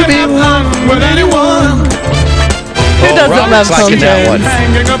unusual to have fun with anyone. Who doesn't love Tom Jones?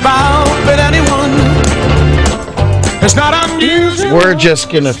 Hanging about with anyone. It's not unusual. We're just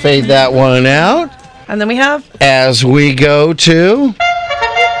going to fade that one out. And then we have... As we go to...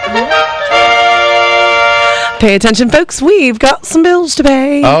 Pay attention, folks. We've got some bills to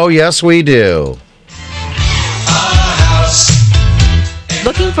pay. Oh, yes, we do.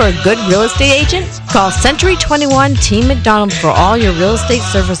 Looking for a good real estate agent? Call Century 21 Team McDonald for all your real estate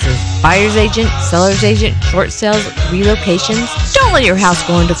services. Buyer's agent, seller's agent, short sales, relocations. Don't let your house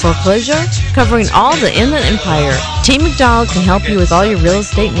go into foreclosure. Covering all the Inland Empire, Team McDonald can help you with all your real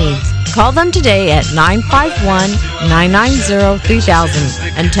estate needs. Call them today at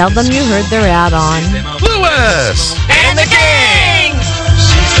 951-990-3000 and tell them you heard their ad on Lewis and the Gang!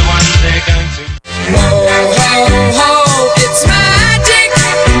 She's the one they're going to. Ho, ho, ho, it's magic.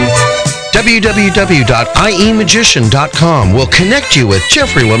 www.iemagician.com will connect you with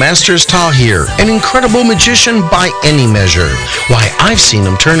Jeffrey Lemasters Tahir, an incredible magician by any measure. Why, I've seen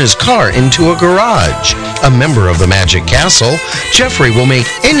him turn his car into a garage. A member of the Magic Castle, Jeffrey will make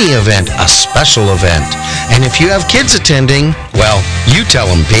any event a special event. And if you have kids attending, well, you tell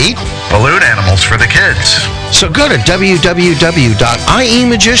them, Pete. Balloon animals for the kids. So go to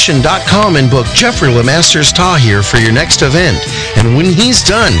www.iemagician.com and book Jeffrey Lemasters Tahir for your next event. And when he's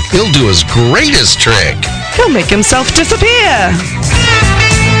done, he'll do his greatest trick. He'll make himself disappear.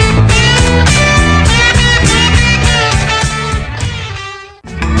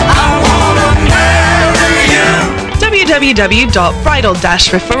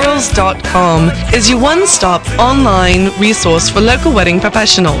 www.bridal-referrals.com is your one-stop online resource for local wedding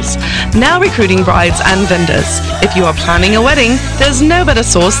professionals. Now recruiting brides and vendors. If you are planning a wedding, there's no better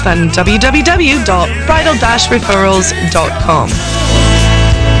source than www.bridal-referrals.com.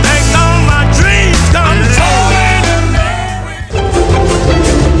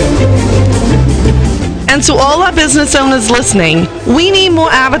 And to all our business owners listening, we need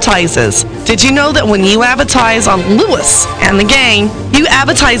more advertisers. Did you know that when you advertise on Lewis and the Gang, you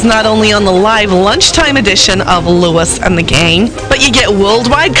advertise not only on the live lunchtime edition of Lewis and the Gang, but you get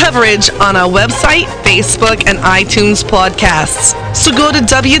worldwide coverage on our website, Facebook, and iTunes podcasts. So go to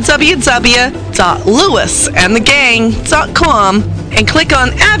www.lewisandthegang.com and click on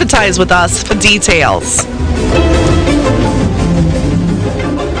Advertise with Us for details.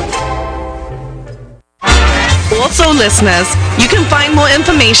 Also, listeners, you can find more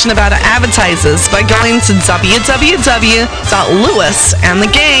information about our advertisers by going to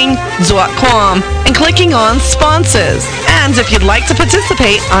www.lewisandthegang.com and clicking on Sponsors. And if you'd like to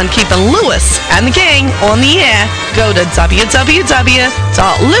participate on keeping Lewis and the Gang on the air, go to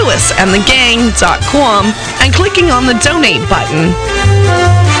www.lewisandthegang.com and clicking on the Donate button.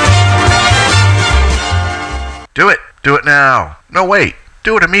 Do it. Do it now. No, wait.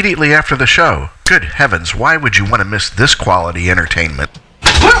 Do it immediately after the show. Good heavens, why would you want to miss this quality entertainment?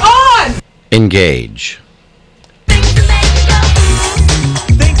 We're on! Engage. Good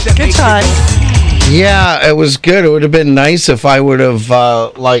try. Yeah, it was good. It would have been nice if I would have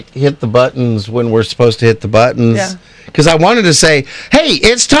hit the buttons when we're supposed to hit the buttons. Yeah. Because I wanted to say, hey,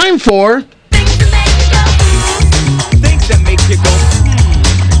 it's time for... Things that make you go.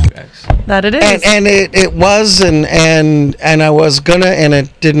 That it is. And it was, and I was gonna, and it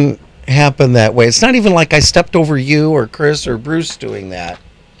didn't happen that way. It's not even like I stepped over you or Chris or Bruce doing that.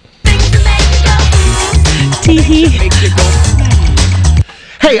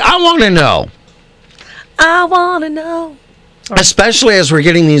 Hey, I want to know. I want to know. Especially as we're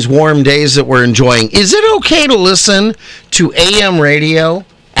getting these warm days that we're enjoying. Is it okay to listen to AM radio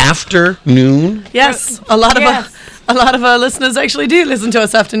after noon? Yes, a lot of our listeners actually do listen to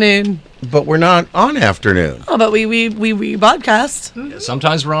us afternoon. But we're not on afternoon. Oh, but we rebroadcast. Yeah,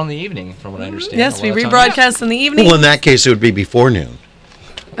 sometimes we're on the evening, from what I understand. Yes, we rebroadcast in the evening. Well, in that case, it would be before noon.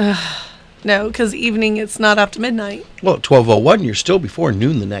 No, because evening, it's not after midnight. Well, at 12:01, you're still before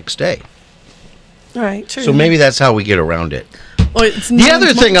noon the next day. All right, true. So maybe that's how we get around it. Or it's The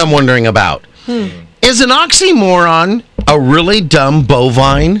other thing I'm wondering about, is an oxymoron a really dumb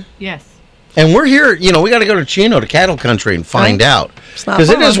bovine? Yes. And we're here, we got to go to Chino, to cattle country, and find out. Because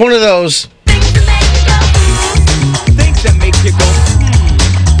it is one of those... Things that make you go.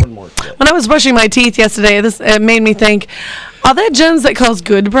 When I was brushing my teeth yesterday, it made me think, are there germs that cause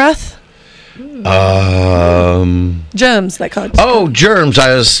good breath? Germs that cause... Oh, germs.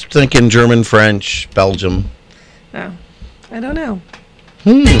 I was thinking German, French, Belgium. No, I don't know.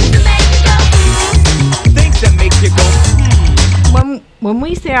 Things that make you go. When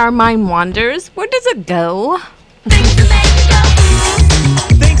we say our mind wanders, where does it go? Things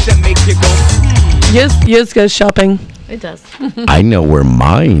that make you go. Yours goes shopping. It does. I know where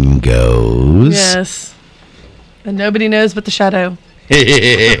mine goes. Yes. And nobody knows but the shadow.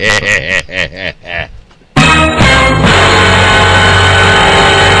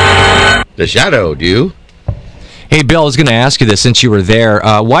 The shadow, do you? Hey, Bill, I was going to ask you this since you were there.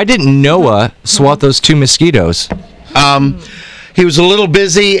 Why didn't Noah swat those 2 mosquitoes? He was a little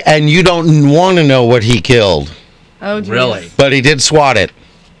busy, and you don't want to know what he killed. Oh, geez. Really? But he did swat it.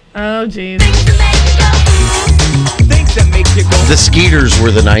 Oh, jeez. Things that make you go. The skeeters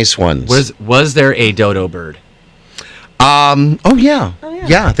were the nice ones. Was there a dodo bird? Oh yeah.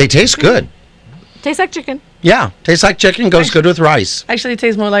 Yeah, they taste good. Tastes like chicken. Yeah, tastes like chicken, goes good with rice. Actually, it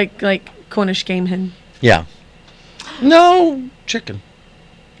tastes more like Cornish game hen. Yeah. No, chicken.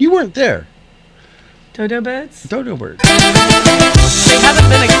 You weren't there. Dodo birds? Dodo bird. They haven't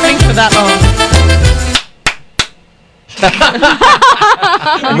been extinct for that long.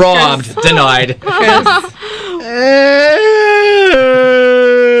 Robbed. Denied.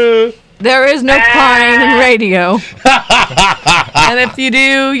 There is no crying in radio. And if you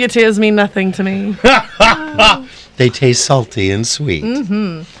do, your tears mean nothing to me. They taste salty and sweet.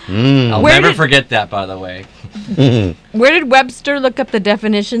 Mm-hmm. I'll never forget that, by the way. Where did Webster look up the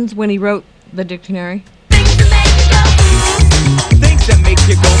definitions when he wrote the dictionary? Things that make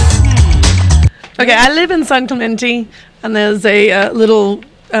you go. Okay, I live in San Clemente, and there's a little,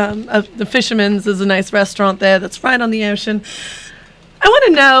 the Fisherman's is a nice restaurant there that's right on the ocean. I want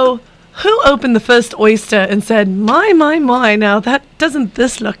to know who opened the first oyster and said, my, now doesn't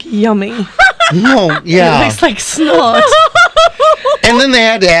this look yummy? No, yeah. It looks like snot. And then they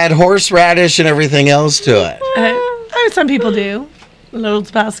had to add horseradish and everything else to it. Some people do. A little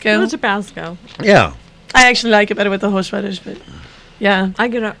Tabasco. Tabasco. Yeah. I actually like it better with the horseradish, but yeah. I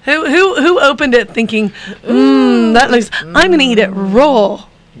get it. Who opened it thinking, that looks, I'm going to eat it raw.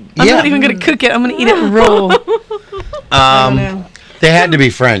 I'm not even going to cook it. I'm going to eat it raw. I don't know. They had to be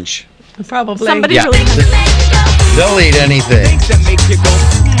French. Probably. Somebody's Yeah. really hungry. They'll eat anything. Things that make you go.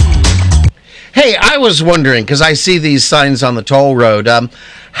 Hey, I was wondering, because I see these signs on the toll road,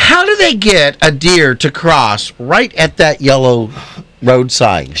 how do they get a deer to cross right at that yellow road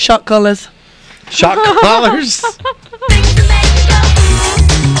sign? Shot collars. Shot collars?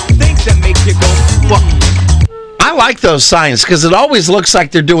 Things that make you go. Well, I like those signs because it always looks like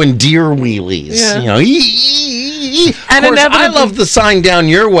they're doing deer wheelies. Yeah. You know, And of course, I inevitably- love the sign down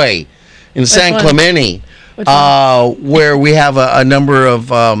your way in San one? Clemente, where we have a number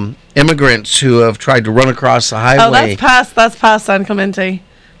of immigrants who have tried to run across the highway. Oh, that's past San Clemente.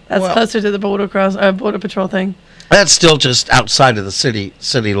 That's closer to the border patrol thing. That's still just outside of the city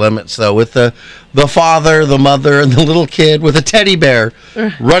limits, though, with the father, the mother, and the little kid with a teddy bear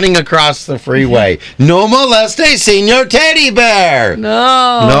running across the freeway. No moleste, senor teddy bear.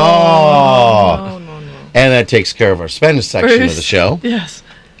 No. And that takes care of our Spanish section of the show. Yes.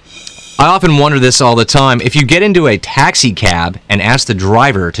 I often wonder this all the time. If you get into a taxi cab and ask the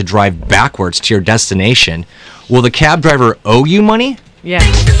driver to drive backwards to your destination, will the cab driver owe you money? Yeah.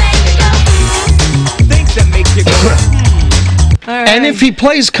 Things that make you go. And if he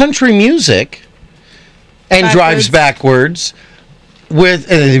plays country music and drives backwards,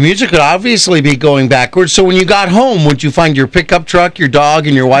 the music would obviously be going backwards. So when you got home, would you find your pickup truck, your dog,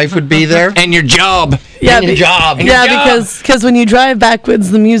 and your wife would be there? And your job. Yeah, and your job. because when you drive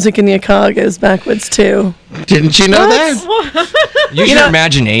backwards, the music in your car goes backwards too. Didn't you know that? Use your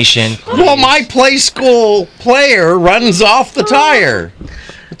imagination. Well, my play school player runs off the tire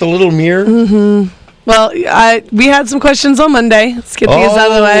with the little mirror. Mm-hmm. Well, we had some questions on Monday. Let's get these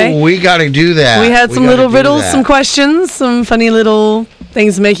out of the way. We got to do that. We had some little gotta do riddles, that. some questions, some funny little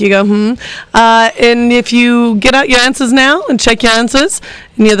things to make you go, and if you get out your answers now and check your answers,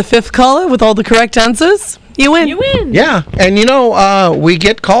 and you're the fifth caller with all the correct answers, you win. You win. Yeah, and we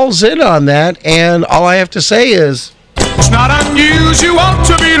get calls in on that, and all I have to say is, It's not unusual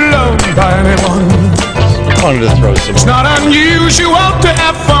to be loved by anyone. I wanted to throw some. It's not unusual to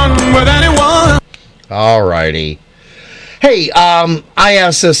have fun with anyone. All righty. Hey, I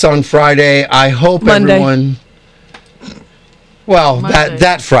asked this on Friday. I hope Monday. everyone. Well, Monday.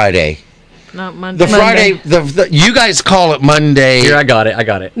 that Friday. Not Monday. The Friday. The you guys call it Monday. Here, I got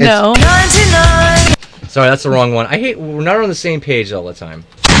it. No. Sorry, that's the wrong one. We're not on the same page all the time.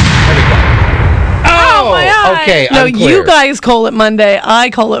 Oh, okay. No, I'm clear. you guys call it Monday. I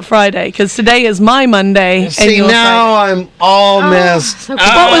call it Friday because today is my Monday. and See, yours now Friday. I'm all messed.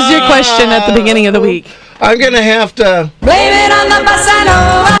 What was your question at the beginning of the week? I'm gonna have to. Blame it on the bossa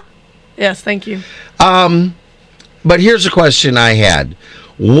nova. Yes, thank you. But here's a question I had.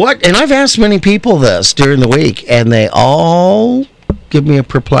 What? And I've asked many people this during the week, and they all give me a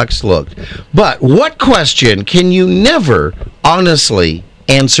perplexed look. But what question can you never honestly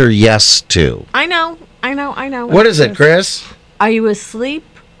answer yes to? I know. What is it, Chris? Are you asleep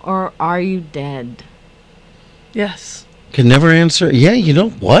or are you dead? Yes. Can never answer. Yeah, you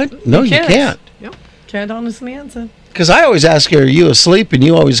know what? No, you can't. Yep. Can't honestly answer. Because I always ask her, are you asleep? And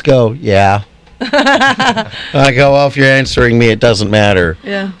you always go, yeah. I go, well, if you're answering me, it doesn't matter.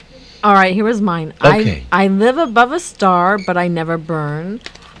 Yeah. All right, here was mine. Okay. I live above a star, but I never burn.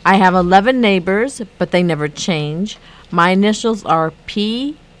 I have 11 neighbors, but they never change. My initials are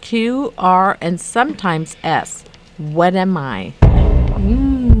P, Q, R, and sometimes S. What am I?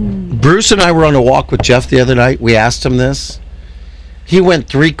 Bruce and I were on a walk with Jeff the other night. We asked him this. He went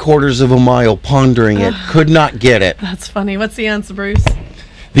 3/4 of a mile pondering it, could not get it. That's funny. What's the answer, Bruce?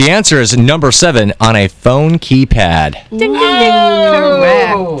 The answer is number 7 on a phone keypad. Ding, ding, ding.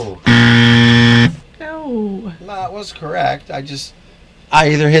 Correct. No. That was correct. I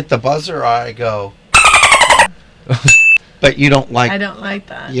either hit the buzzer or I go. But you don't like. I don't like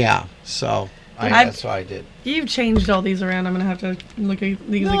that. Yeah, so that's why I did. You've changed all these around. I'm going to have to look at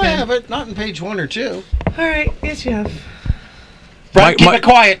these No, again. I haven't. Not in page 1 or 2. All right. Yes, you have. Frank, keep it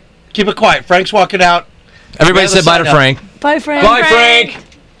quiet. Keep it quiet. Frank's walking out. Everybody said bye to Frank. Bye, Frank. Bye, Frank.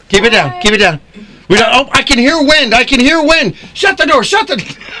 Keep it down. Keep it down. We don't. Oh, I can hear wind. I can hear wind. Shut the door. Shut the.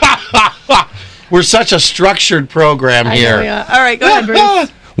 We're such a structured program here. I know, yeah. All right, go ahead,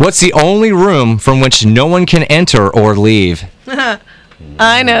 Bruce. What's the only room from which no one can enter or leave?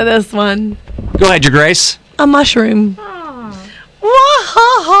 I know this one. Go ahead, Your Grace. A mushroom.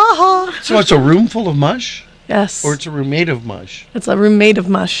 So it's a room full of mush? Yes. Or it's a room made of mush? It's a room made of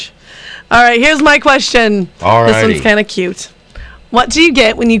mush. All right, here's my question. All This righty. one's kind of cute. What do you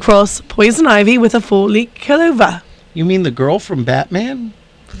get when you cross poison ivy with a 4-leaf clover? You mean the girl from Batman?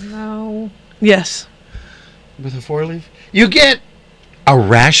 No. Yes. With a 4-leaf? You get a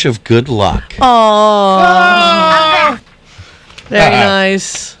rash of good luck. Oh. Very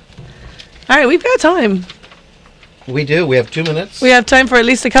nice. All right, we've got time. We do. We have 2 minutes. We have time for at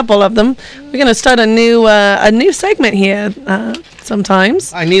least a couple of them. We're going to start a new segment here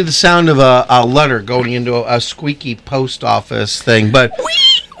sometimes. I need the sound of a letter going into a squeaky post office thing, but...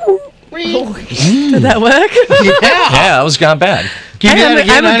 Did that work? Yeah, that was gone bad. Can you do that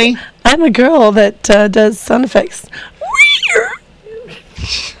again, honey? I'm a girl that does sound effects.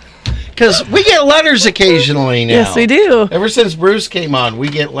 Because we get letters occasionally now. Yes, we do. Ever since Bruce came on, we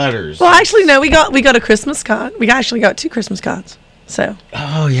get letters. Well, actually, no. We got a Christmas card. We actually got 2 Christmas cards. So.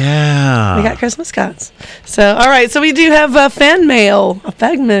 Oh yeah. We got Christmas cards. So all right. So we do have fan mail. A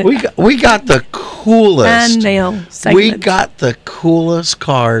fan mail. We got the coolest fan mail segment. We got the coolest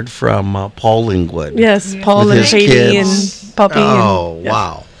card from Paul Lingwood. Yes, Paul with and his Katie kids. and Poppy. Oh and, yeah.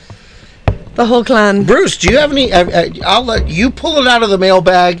 wow. The whole clan. Bruce, do you have any? I'll let you pull it out of the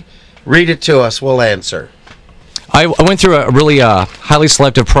mailbag. Read it to us. We'll answer. I went through a really highly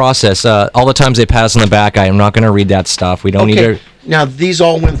selective process. All the times they pat us on the back, I am not going to read that stuff. We don't need to. Now, these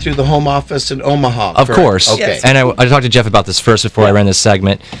all went through the home office in Omaha. Of correct? course. Okay. Yes. And I talked to Jeff about this first before I ran this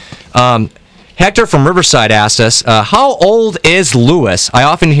segment. Hector from Riverside asked us, how old is Lewis? I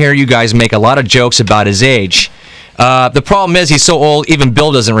often hear you guys make a lot of jokes about his age. The problem is he's so old, even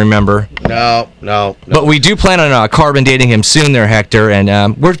Bill doesn't remember. No. But we do plan on carbon dating him soon there, Hector.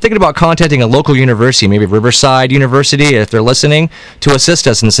 And we're thinking about contacting a local university, maybe Riverside University, if they're listening, to assist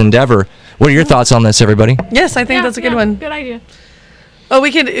us in this endeavor. What are your thoughts on this, everybody? Yes, I think that's a good one. Good idea. Oh, we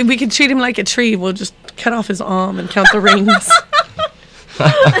could treat him like a tree. We'll just cut off his arm and count the rings.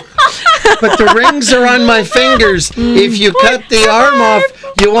 But the rings are on my fingers. If you cut the arm off,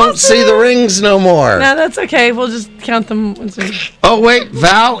 you won't see the rings no more. No, that's okay. We'll just count them. Oh, wait.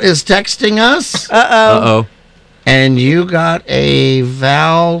 Val is texting us. Uh-oh. And you got a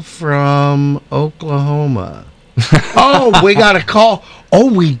Val from Oklahoma. Oh, we got a call.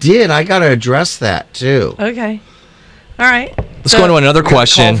 Oh, we did. I got to address that, too. Okay. All right. Let's go on to another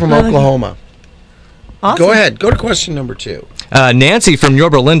question. Call from Oklahoma. Awesome. Go ahead. Go to question number 2. Nancy from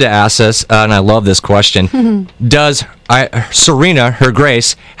Yorba Linda asks us, and I love this question, does Serena, her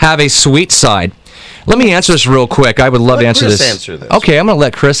Grace, have a sweet side? Let me answer this real quick. I would love to answer Chris this. answer this. Okay, I'm going to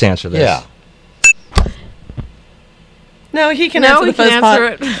let Chris answer this. Yeah. No, he can answer the first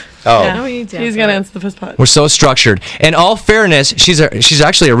part. Oh. Yeah, he's going to answer the first part. We're so structured. In all fairness, she's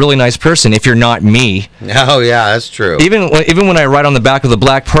actually a really nice person, if you're not me. Oh, yeah, that's true. Even when I ride on the back of the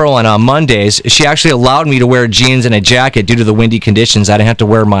Black Pearl on Mondays, she actually allowed me to wear jeans and a jacket due to the windy conditions. I didn't have to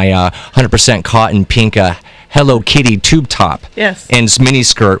wear my 100% cotton pink Hello Kitty tube top. Yes. And mini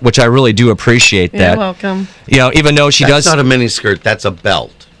skirt, which I really do appreciate that. You're welcome. You know, even though she That's does. not a mini skirt. That's a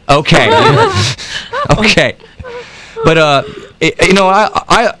belt. Okay. Okay. But you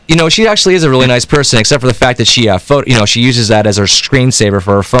know, she actually is a really nice person, except for the fact that she she uses that as her screensaver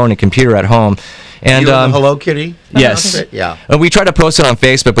for her phone and computer at home. And You and the Hello Kitty? Yes. Outfit? Yeah. And we tried to post it on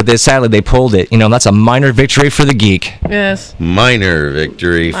Facebook, but sadly they pulled it. You know, that's a minor victory for the geek. Yes. Minor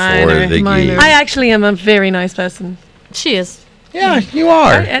victory for the geek. I actually am a very nice person. She is. Yeah, you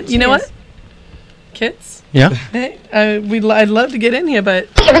are. And you know what? Kits? Yeah. Hey, I'd love to get in here, but...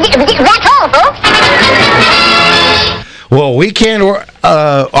 Well, we can't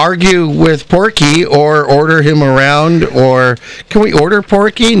argue with Porky or order him around, or can we order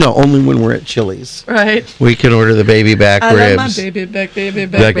Porky? No, only when we're at Chili's. Right. We can order the baby back I ribs. love my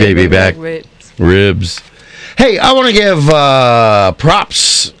baby back ribs. Hey, I want to give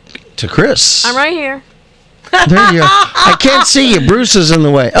props to Chris. I'm right here. There you are. I can't see you. Bruce is in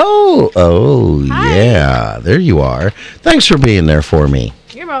the way. Oh, yeah. There you are. Thanks for being there for me.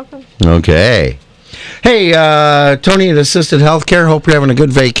 You're welcome. Okay. Hey, Tony at Assisted Healthcare. Hope you're having a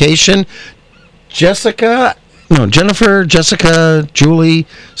good vacation. Jennifer, Jessica, Julie,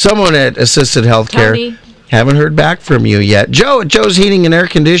 someone at Assisted Healthcare. Tony. Haven't heard back from you yet. Joe at Joe's Heating and Air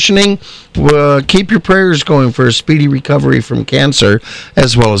Conditioning. Keep your prayers going for a speedy recovery from cancer,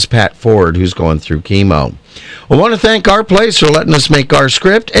 as well as Pat Ford, who's going through chemo. I want to thank Our Place for letting us make our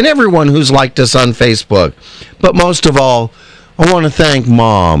script, and everyone who's liked us on Facebook. But most of all, I want to thank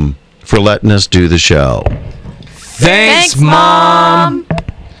Mom for letting us do the show. Thanks, Mom.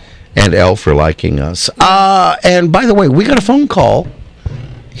 And Elle for liking us. And by the way, we got a phone call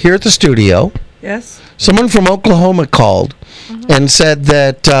here at the studio. Yes. Someone from Oklahoma called and said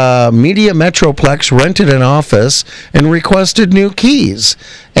that Media Metroplex rented an office and requested new keys.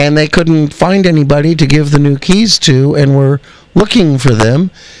 And they couldn't find anybody to give the new keys to, and were looking for them.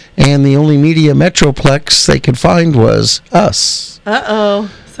 And the only Media Metroplex they could find was us. Uh-oh.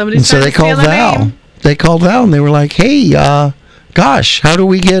 And so they called Val. They called Val and they were like, hey, gosh, how do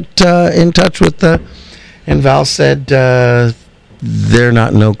we get in touch with the... And Val said they're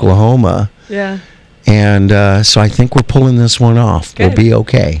not in Oklahoma. Yeah. And so I think we're pulling this one off. Good. We'll be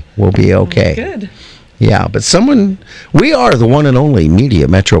okay. We'll be okay. Good. Yeah, but we are the one and only Media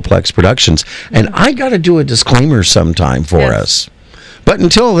Metroplex Productions. And I got to do a disclaimer sometime for us. But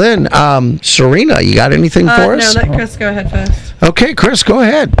until then, Serena, you got anything for us? No, let Chris go ahead first. Okay, Chris, go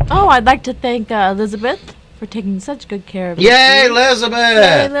ahead. Oh, I'd like to thank Elizabeth for taking such good care of me. Yay, Elizabeth!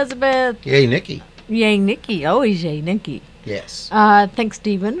 Yay, Elizabeth! Yay, Nikki. Yay, Nikki. Always yay, Nikki. Yes. Thanks,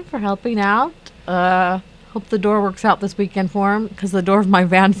 Stephen, for helping out. Hope the door works out this weekend for him, because the door of my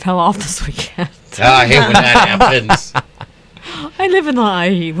van fell off this weekend. I hate when that happens. I live in the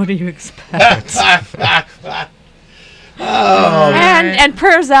IE. What do you expect? And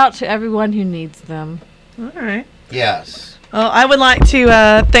prayers out to everyone who needs them. All right. Yes. Oh, I would like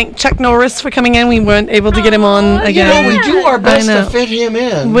to thank Chuck Norris for coming in. We weren't able to get him on again. We do our best to fit him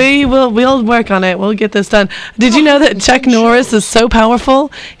in. We'll work on it. We'll get this done. Did you know that Chuck Norris is so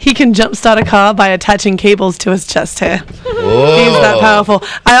powerful? He can jumpstart a car by attaching cables to his chest hair. Whoa. He's that powerful.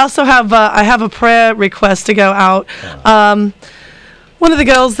 I also have a prayer request to go out. One of the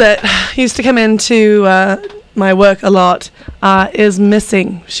girls that used to come into my work a lot is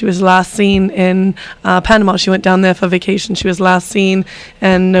missing. She was last seen in Panama. She went down there for vacation. She was last seen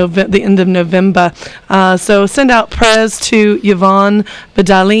in the end of November. So send out prayers to Yvonne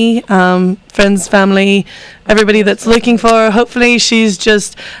Badali, friends, family, everybody that's looking for her. Hopefully she's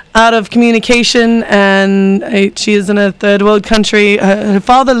just out of communication, and she is in a third world country. Her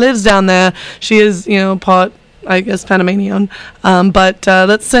father lives down there. She is, part, I guess, Panamanian. But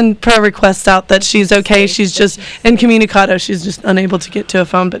let's send prayer requests out that she's okay. She's just incommunicado. She's just unable to get to her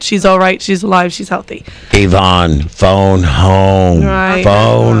phone, but she's all right. She's alive. She's healthy. Yvonne, phone home. Right.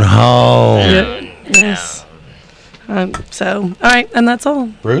 Phone home. Yes. All right, and that's all.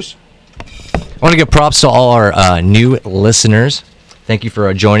 Bruce? I want to give props to all our new listeners. Thank you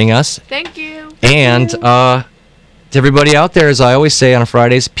for joining us. Thank you. And to everybody out there, as I always say on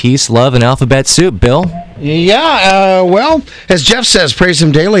Fridays, peace, love, and alphabet soup. Bill? Yeah, well, as Jeff says, praise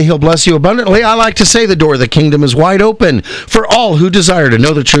him daily, he'll bless you abundantly. I like to say the door of the kingdom is wide open for all who desire to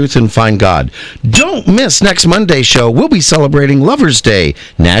know the truth and find God. Don't miss next Monday's show. We'll be celebrating Lover's Day,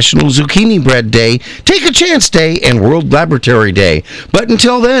 National Zucchini Bread Day, Take a Chance Day, and World Laboratory Day. But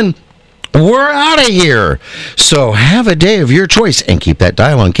until then, we're out of here. So have a day of your choice and keep that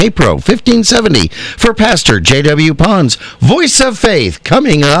dial on KPRO 1570 for Pastor J.W. Pons, Voice of Faith,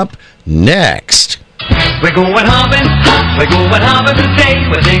 coming up next. We're going hopping today.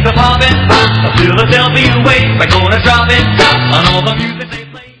 We think of hopping. Philadelphia way. We're gonna drop it on all the music.